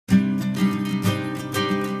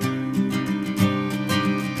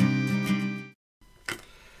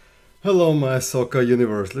Hello, my soccer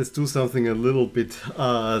universe. Let's do something a little bit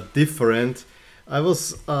different. I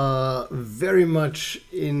was very much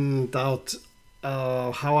in doubt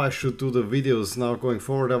how I should do the videos now going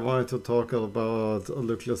forward. I wanted to talk about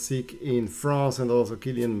Le Classique in France and also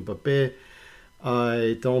Kylian Mbappé.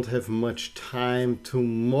 I don't have much time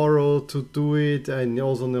tomorrow to do it. I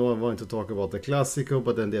also know I want to talk about the Clasico,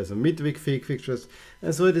 but then there's a midweek fixtures.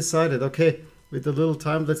 And so I decided, okay, with a little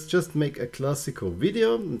time, let's just make a Clasico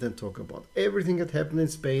video and then talk about everything that happened in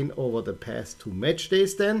Spain over the past two match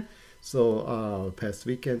days then. So past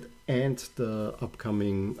weekend and the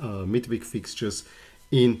upcoming midweek fixtures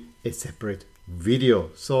in a separate video.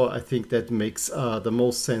 So I think that makes the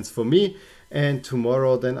most sense for me. And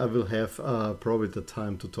tomorrow then I will have probably the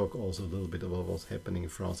time to talk also a little bit about what's happening in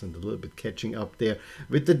France and a little bit catching up there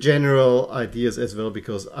with the general ideas as well,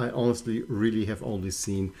 because I honestly really have only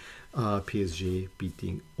seen PSG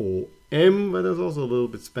beating OM, but there's also a little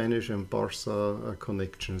bit Spanish and Barca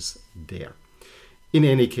connections there. In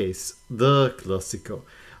any case, the Clasico.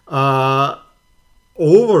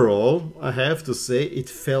 Overall, I have to say it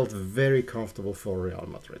felt very comfortable for Real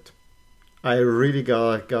Madrid. I really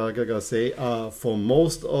gotta say, for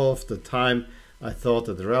most of the time, I thought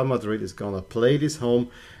that Real Madrid is gonna play this home,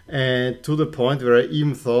 and to the point where I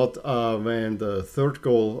even thought when the third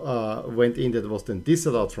goal went in, that was then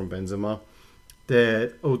disallowed from Benzema,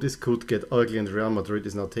 that this could get ugly, and Real Madrid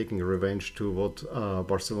is now taking revenge to what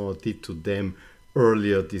Barcelona did to them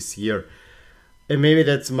earlier this year. And maybe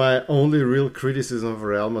that's my only real criticism of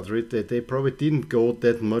Real Madrid, that they probably didn't go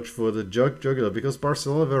that much for the jugular, because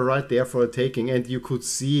Barcelona were right there for a taking, and you could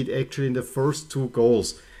see it actually in the first two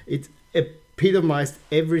goals. It epitomized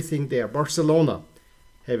everything there. Barcelona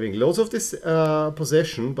having loads of this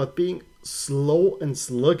possession, but being slow and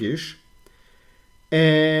sluggish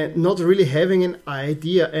and not really having an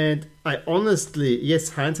idea. And I honestly, yes,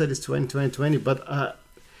 hindsight is 2020, but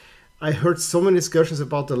I heard so many discussions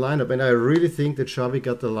about the lineup, and I really think that Xavi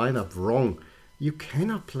got the lineup wrong. You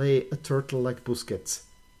cannot play a turtle like Busquets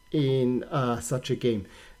in such a game.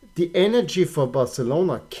 The energy for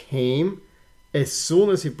Barcelona came as soon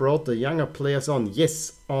as he brought the younger players on.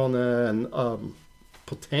 Yes, on an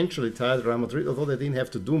potentially tired Real Madrid, although they didn't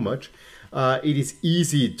have to do much. It is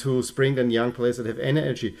easy to spring on young players that have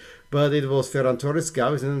energy, but it was Ferran Torres,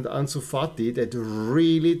 Gavi, and Ansu Fati that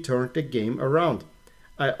really turned the game around.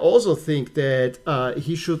 I also think that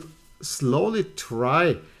he should slowly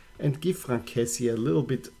try and give Frankesi a little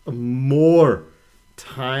bit more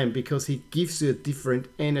time, because he gives you a different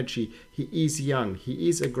energy. He is young, he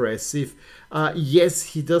is aggressive. Yes,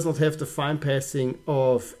 he does not have the fine passing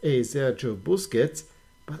of a Sergio Busquets,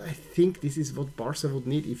 but I think this is what Barca would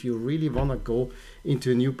need if you really want to go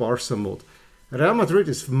into a new Barca mode. Real Madrid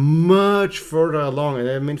is much further along, and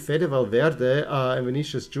I mean Fede Valverde and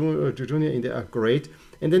Vinicius Junior in there are great,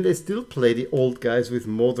 and then they still play the old guys with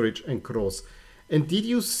Modric and Kroos. And did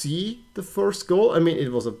you see the first goal? I mean,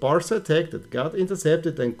 it was a Barca attack that got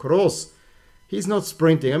intercepted, and Kroos, he's not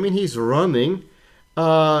sprinting. I mean, he's running.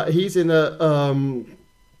 He's in a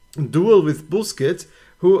duel with Busquets,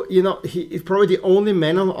 who, you know, he is probably the only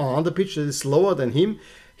man on the pitch that is slower than him.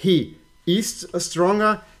 He is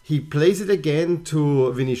stronger. He plays it again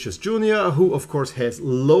to Vinicius Junior, who of course has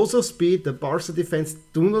loads of speed. The Barca defense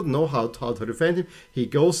do not know how to defend him. He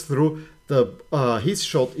goes through, his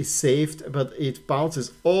shot is saved, but it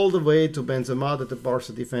bounces all the way to Benzema, that the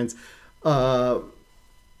Barca defense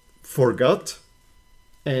forgot,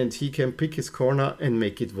 and he can pick his corner and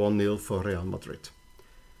make it 1-0 for Real Madrid.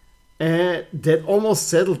 And that almost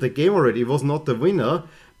settled the game already. It was not the winner,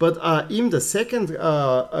 but even the second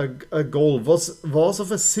goal was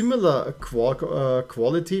of a similar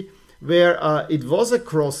quality, where it was a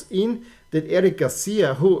cross in that Eric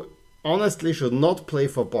Garcia, who honestly should not play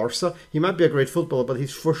for Barca. He might be a great footballer, but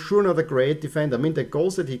he's for sure not a great defender. I mean, the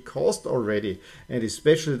goals that he caused already, and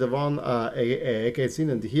especially the one against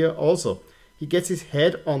England here also, he gets his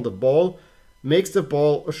head on the ball, makes the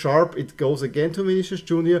ball sharp, it goes again to Vinicius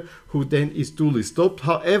Junior, who then is duly stopped.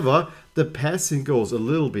 However, the passing goes a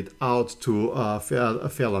little bit out to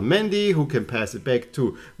Ferland Mendy, who can pass it back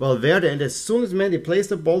to Valverde, and as soon as Mendy plays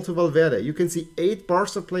the ball to Valverde, you can see 8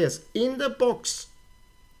 Barca players in the box,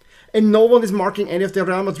 and no one is marking any of the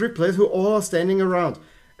Real Madrid players, who all are standing around,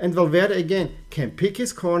 and Valverde again can pick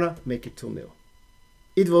his corner, make it 2-0.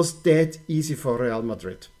 It was that easy for Real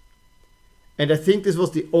Madrid. And I think this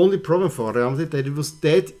was the only problem for Real Madrid, that it was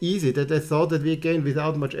that easy, that I thought that we again,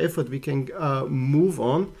 without much effort, we can move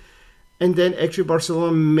on. And then actually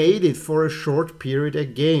Barcelona made it for a short period a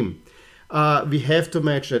game. We have to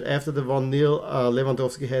mention that after the 1-0,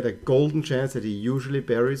 Lewandowski had a golden chance that he usually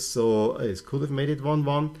buries, so it could have made it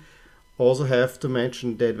 1-1. also have to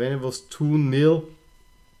mention that when it was 2-0,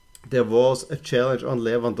 there was a challenge on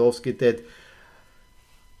Lewandowski that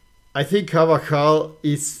I think Carvajal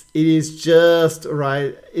is just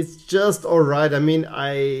right. It's just all right. I mean,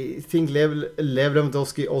 I think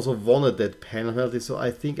Lewandowski also wanted that penalty, so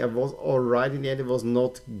I think I was all right in the end. It was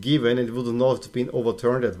not given. It would not have been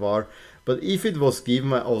overturned at VAR. But if it was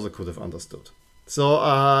given, I also could have understood. So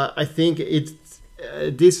I think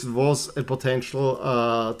this was a potential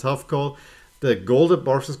tough call. The goal that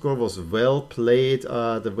Barca scored was well played.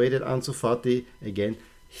 The way that Ansu Fati, again,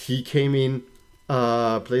 he came in,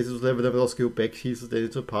 plays with Lewandowski back, he's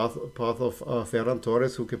into the path of Ferran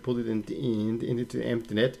Torres, who can put it into the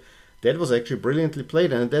empty net. That was actually brilliantly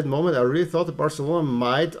played. And at that moment, I really thought that Barcelona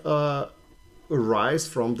might rise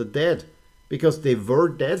from the dead, because they were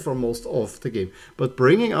dead for most of the game. But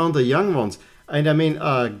bringing on the young ones, and I mean,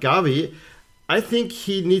 Xavi, I think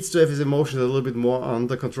he needs to have his emotions a little bit more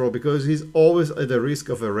under control, because he's always at the risk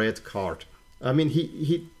of a red card. I mean,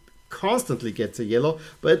 he constantly gets a yellow,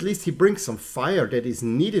 but at least he brings some fire that is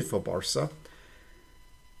needed for Barca.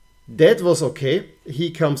 That was okay.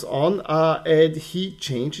 He comes on and he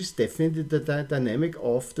changes definitely the dynamic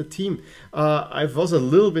of the team. I was a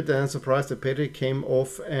little bit surprised that Pedri came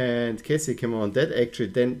off and Kessie came on. That actually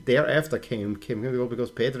then thereafter came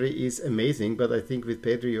because Pedri is amazing, but I think with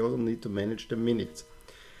Pedri you also need to manage the minutes.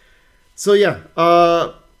 So yeah,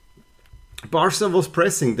 Barca was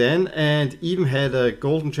pressing then and even had a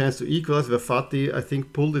golden chance to equalize, where Fati, I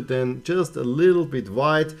think, pulled it then just a little bit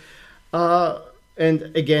wide.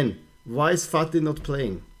 And again, why is Fati not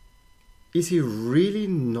playing? Is he really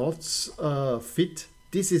not fit?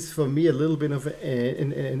 This is for me a little bit of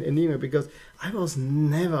an enigma, because I was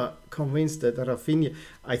never convinced that Rafinha.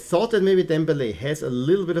 I thought that maybe Dembele has a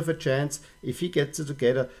little bit of a chance if he gets it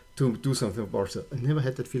together to do something for Barca. I never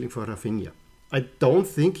had that feeling for Rafinha. I don't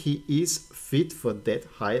think he is fit for that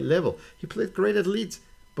high level. He played great at Leeds,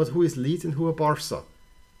 but who is Leeds and who are Barca?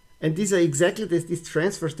 And these are exactly these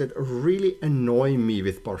transfers that really annoy me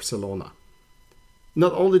with Barcelona.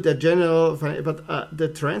 Not only the general, but the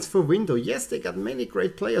transfer window. Yes, they got many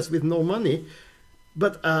great players with no money,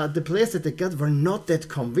 but the players that they got were not that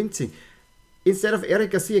convincing. Instead of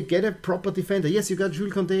Eric Garcia, get a proper defender. Yes, you got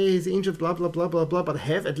Jules Koundé, he's injured, blah, blah, blah, blah, blah, but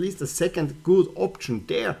have at least a second good option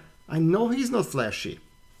there. I know he's not flashy.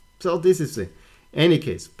 So this is it. Any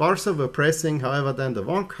case, Barca were pressing, however, then the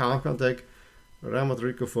one counter-attack, Real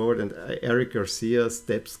Madrid go forward and Eric Garcia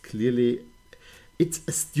steps clearly. It's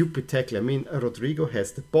a stupid tackle. I mean, Rodrigo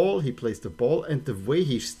has the ball, he plays the ball, and the way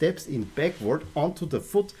he steps in backward onto the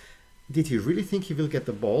foot, did he really think he will get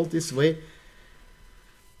the ball this way?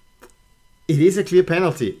 It is a clear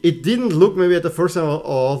penalty. It didn't look maybe at the first time,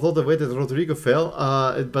 although the way that Rodrigo fell,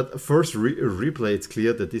 but first replay, it's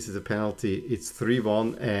clear that this is a penalty. It's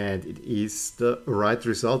 3-1 and it is the right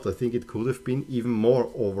result. I think it could have been even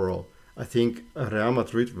more overall. I think Real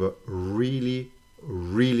Madrid were really,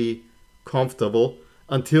 really comfortable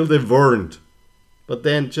until they weren't. But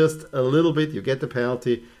then just a little bit, you get the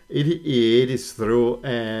penalty, it is through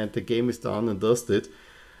and the game is done and dusted.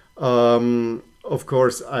 Of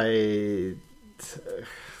course,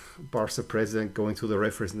 Barca president going to the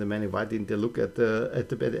referees and demanding why didn't they look at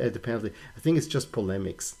the penalty. I think it's just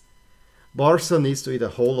polemics. Barca needs to eat a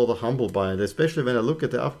whole lot of humble pie, especially when I look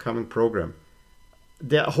at the upcoming program.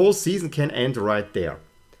 The whole season can end right there.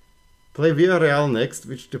 Play Villarreal next,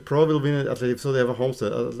 which they probably will win at Athletic, so they have a home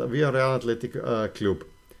set, Villarreal Athletic Club.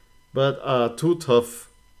 But 2 tough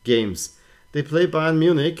games. They play Bayern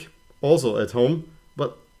Munich, also at home,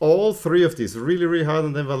 but all 3 of these really, really hard,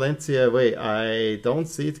 and then Valencia away. I don't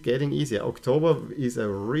see it getting easier. October is a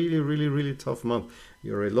really, really, really tough month.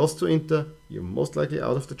 You already lost to Inter, you're most likely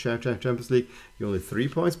out of the Champions League, you're only 3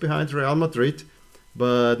 points behind Real Madrid.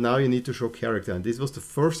 But now you need to show character, and this was the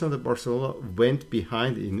first time that Barcelona went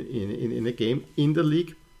behind in a game in the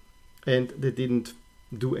league, and they didn't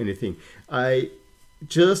do anything. I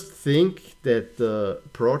just think that the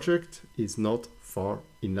project is not far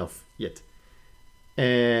enough yet,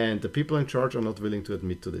 and the people in charge are not willing to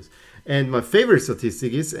admit to this. And my favorite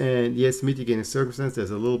statistic is, and yes, mitigating circumstance,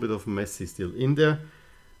 there's a little bit of Messi still in there,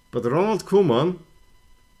 but Ronald Koeman,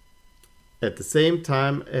 at the same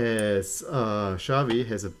time as Xavi,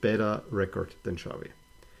 has a better record than Xavi.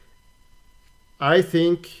 I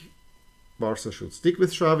think Barca should stick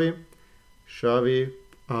with Xavi. Xavi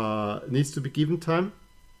needs to be given time.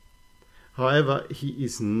 However, he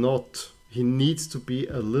needs to be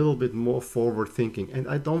a little bit more forward thinking. And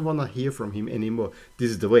I don't want to hear from him anymore. This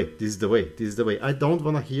is the way, this is the way, this is the way. I don't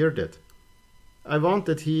want to hear that. I want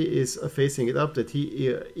that he is facing it up, that he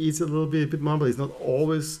is a little bit humble. He's not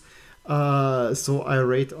always so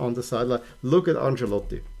irate on the sideline. Look at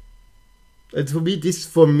Ancelotti. And for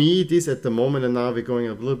me, this at the moment, and now we're going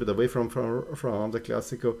a little bit away from the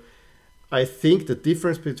Clasico. I think the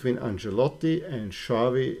difference between Ancelotti and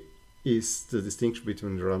Xavi is the distinction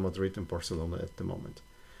between Real Madrid and Barcelona at the moment.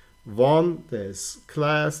 One, there's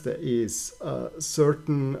class, there is a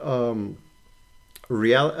certain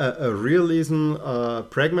realism,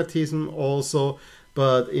 pragmatism also,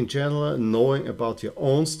 but in general, knowing about your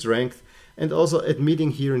own strength and also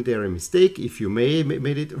admitting here and there a mistake, if you made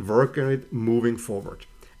it, work on it, moving forward.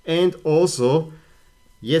 And also,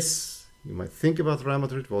 yes, you might think about Real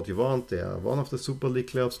Madrid, what you want. They are one of the Super League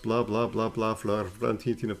clubs, blah, blah, blah, blah.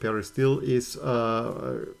 Florentino Perez still is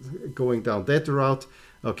going down that route.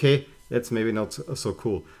 Okay, that's maybe not so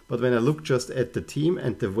cool. But when I look just at the team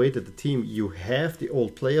and the way that the team, you have the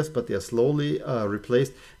old players, but they are slowly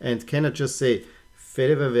replaced. And can I just say,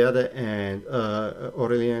 Fede Valverde and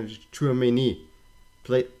Aurélien Tchouaméni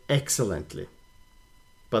played excellently.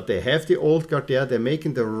 But they have the old guard there, they're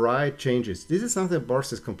making the right changes. This is something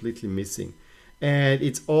Barca is completely missing. And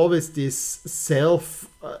it's always this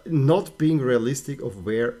not being realistic of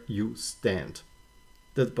where you stand.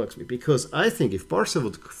 That bugs me. Because I think if Barca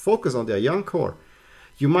would focus on their young core,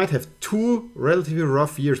 you might have 2 relatively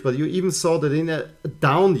rough years, but you even saw that in a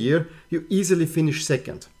down year, you easily finish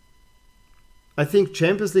second. I think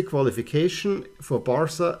Champions League qualification for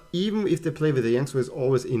Barca, even if they play with the youngsters, is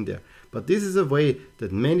always in there. But this is a way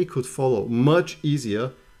that many could follow much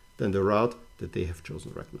easier than the route that they have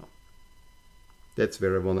chosen right now. That's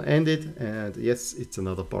where I want to end it. And yes, it's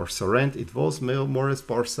another Barca rant. It was more as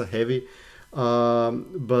Barca heavy.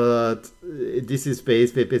 But this is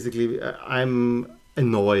basically, I'm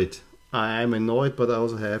annoyed. I'm annoyed, but I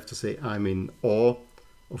also have to say I'm in awe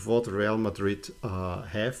of what Real Madrid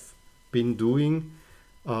have been doing.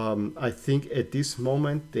 I think at this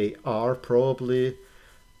moment they are probably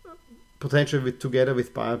potentially together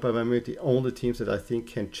with Bayern Munich the only teams that I think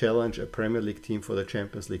can challenge a Premier League team for the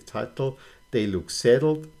Champions League title. They look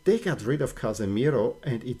settled. They got rid of Casemiro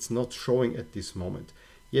and it's not showing at this moment.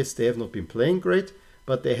 Yes, they have not been playing great,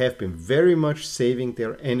 but they have been very much saving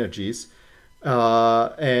their energies.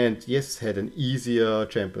 And yes, had an easier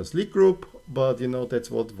Champions League group, but you know,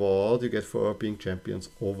 that's what you get for being champions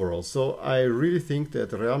overall. So I really think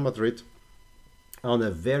that Real Madrid on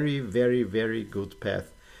a very, very, very good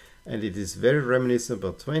path. And it is very reminiscent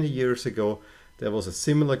about 20 years ago. There was a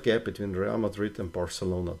similar gap between Real Madrid and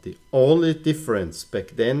Barcelona. The only difference back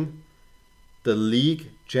then, the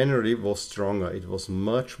league generally was stronger. It was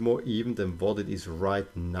much more even than what it is right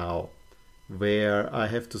now. Where I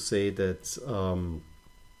have to say that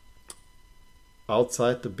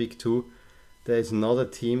outside the big two, there is not a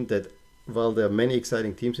team that, while there are many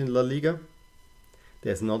exciting teams in La Liga,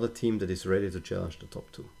 there's not a team that is ready to challenge the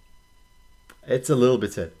top 2. It's a little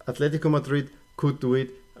bit sad. Atletico Madrid could do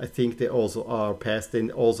it. I think they also are past,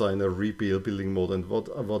 and also in a rebuilding mode. And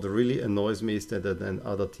what really annoys me is that then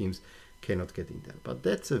other teams cannot get in there. But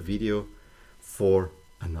that's a video for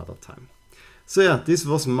another time. So yeah, this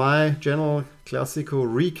was my general Clasico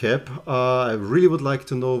recap. I really would like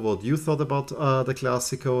to know what you thought about the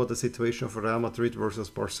Clasico, the situation for Real Madrid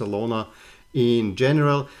versus Barcelona in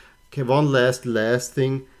general. Okay, one last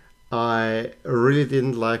thing. I really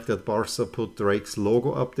didn't like that Barca put Drake's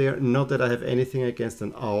logo up there. Not that I have anything against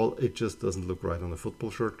an owl, it just doesn't look right on a football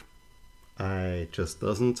shirt. It just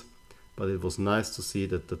doesn't. But it was nice to see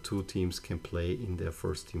that the two teams can play in their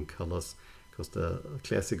first team colors. Because the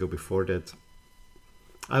Clasico before that,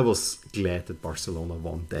 I was glad that Barcelona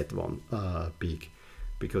won that one big.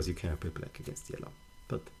 Because you cannot play black against yellow.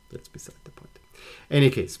 But that's beside the point. Any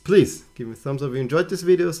case, please give me a thumbs up if you enjoyed this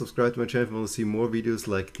video, subscribe to my channel if you want to see more videos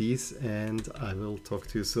like these, and I will talk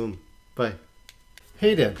to you soon. Bye.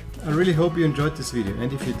 Hey there, I really hope you enjoyed this video,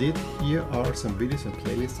 and if you did, here are some videos and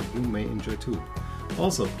playlists that you may enjoy too.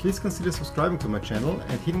 Also, please consider subscribing to my channel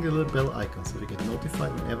and hitting the little bell icon so you get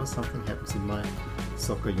notified whenever something happens in my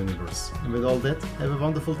soccer universe. And with all that, have a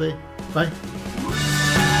wonderful day. Bye.